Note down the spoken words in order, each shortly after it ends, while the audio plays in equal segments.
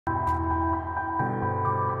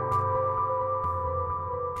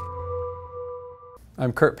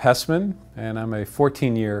I'm Kurt Pessman, and I'm a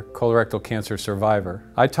 14-year colorectal cancer survivor.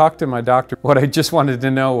 I talked to my doctor. What I just wanted to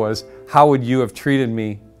know was, how would you have treated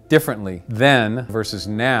me differently then versus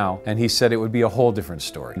now? And he said it would be a whole different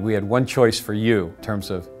story. We had one choice for you in terms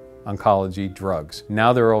of oncology drugs.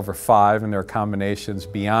 Now there are over 5, and there are combinations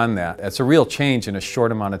beyond that. It's a real change in a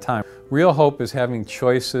short amount of time. Real hope is having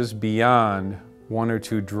choices beyond 1 or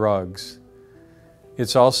 2 drugs.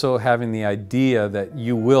 It's also having the idea that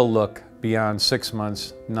you will look beyond 6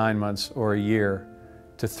 months, 9 months, or a year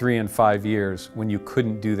to 3 and 5 years when you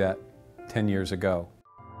couldn't do that 10 years ago.